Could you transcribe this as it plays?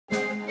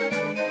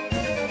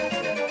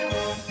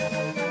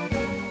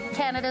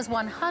Canada's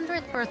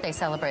 100th birthday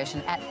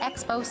celebration at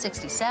Expo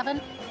 67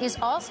 is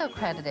also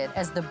credited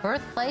as the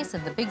birthplace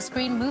of the big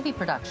screen movie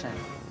production.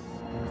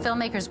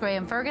 Filmmakers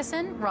Graham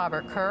Ferguson,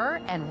 Robert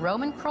Kerr, and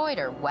Roman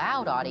Kreuter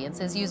wowed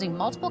audiences using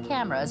multiple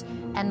cameras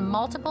and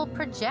multiple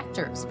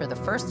projectors for the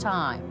first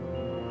time.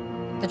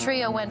 The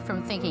trio went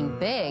from thinking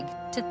big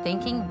to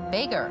thinking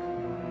bigger.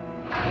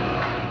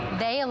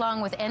 They,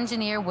 along with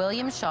engineer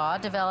William Shaw,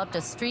 developed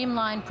a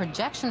streamlined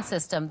projection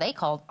system they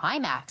called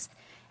IMAX.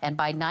 And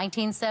by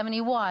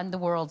 1971, the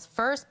world's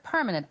first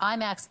permanent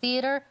IMAX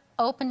theater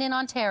opened in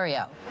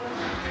Ontario.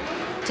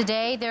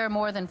 Today, there are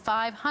more than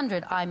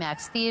 500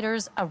 IMAX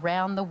theaters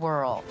around the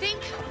world.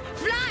 Think,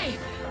 fly!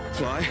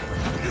 Fly?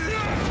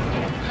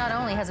 Not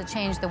only has it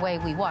changed the way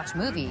we watch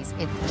movies,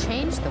 it's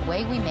changed the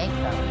way we make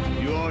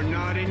them. You're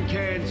not in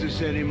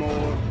Kansas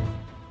anymore.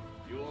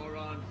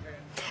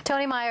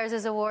 Toni Myers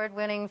is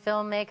award-winning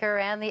filmmaker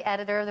and the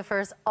editor of the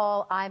first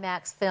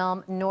all-IMAX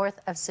film,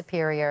 North of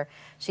Superior.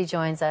 She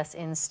joins us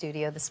in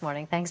studio this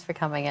morning. Thanks for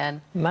coming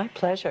in. My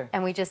pleasure.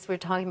 And we were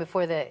talking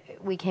before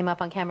we came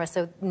up on camera,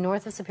 so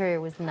North of Superior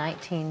was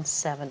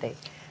 1970.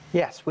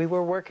 Yes, we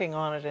were working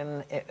on it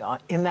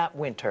in that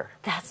winter.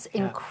 That's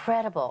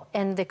incredible.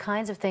 And the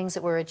kinds of things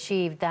that were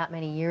achieved that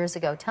many years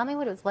ago. Tell me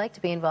what it was like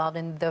to be involved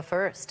in the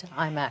first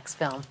IMAX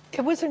film.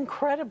 It was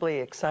incredibly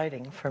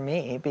exciting for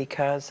me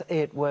because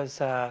it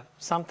was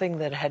something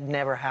that had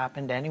never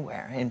happened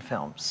anywhere in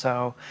film.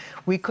 So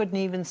we couldn't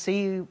even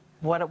see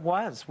what it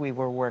was we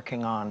were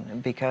working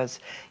on because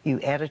you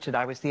edited.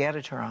 I was the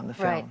editor on the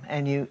film, right.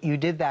 And you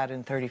did that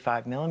in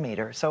 35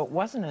 millimeter. So it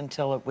wasn't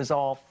until it was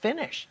all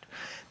finished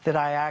that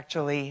I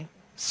actually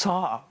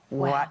saw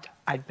what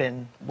I'd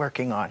been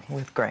working on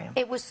with Graham.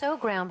 It was so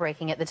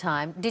groundbreaking at the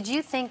time. Did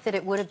you think that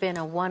it would have been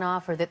a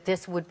one-off or that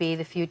this would be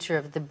the future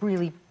of the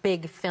really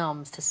big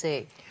films to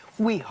see?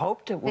 We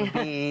hoped it would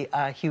be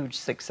a huge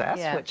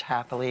success, which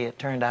happily it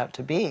turned out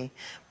to be.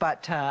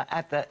 But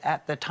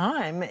at the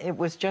time, it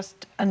was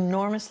just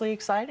enormously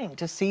exciting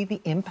to see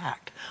the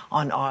impact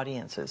on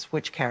audiences,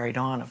 which carried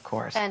on, of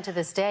course. And to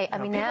this day, I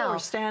mean, now people were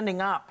standing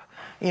up,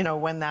 you know,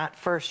 when that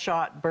first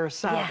shot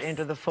bursts out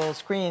into the full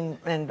screen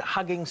and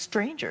hugging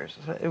strangers.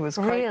 It was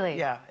quite,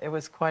 it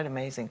was quite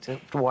amazing to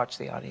watch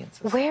the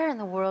audiences. Where in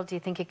the world do you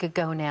think it could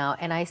go now?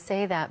 And I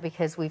say that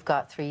because we've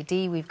got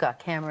 3D, we've got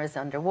cameras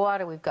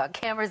underwater, we've got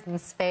cameras in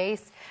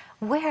space.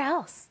 Where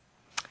else?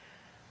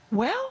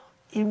 Well,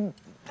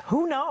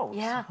 who knows?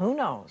 Yeah. Who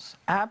knows?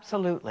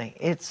 Absolutely.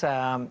 It's,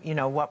 you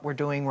know, what we're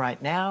doing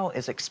right now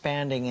is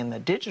expanding in the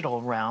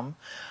digital realm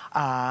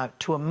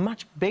to a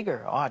much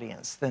bigger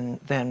audience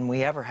than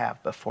we ever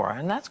have before.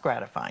 And that's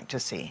gratifying to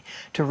see,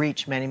 to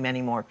reach many,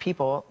 many more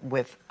people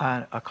with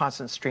a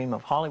constant stream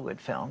of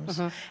Hollywood films.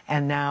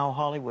 And now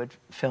Hollywood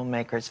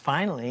filmmakers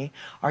finally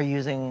are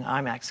using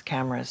IMAX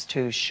cameras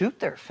to shoot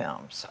their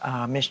films.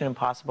 Mission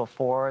Impossible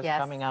 4 is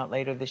coming out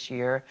later this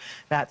year.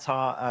 That's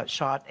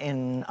shot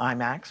in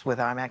IMAX with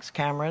IMAX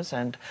cameras,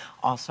 and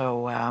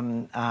also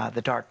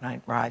The Dark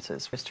Knight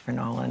Rises, Christopher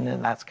Nolan,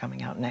 and that's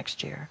coming out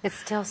next year. It's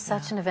still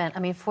such an event. I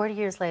mean, 40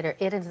 years later,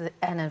 it is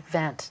an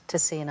event to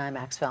see an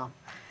IMAX film.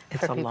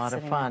 It's a lot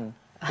of fun.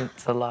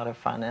 It's a lot of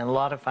fun, and a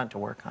lot of fun to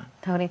work on.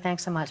 Toni,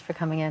 thanks so much for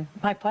coming in.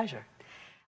 My pleasure.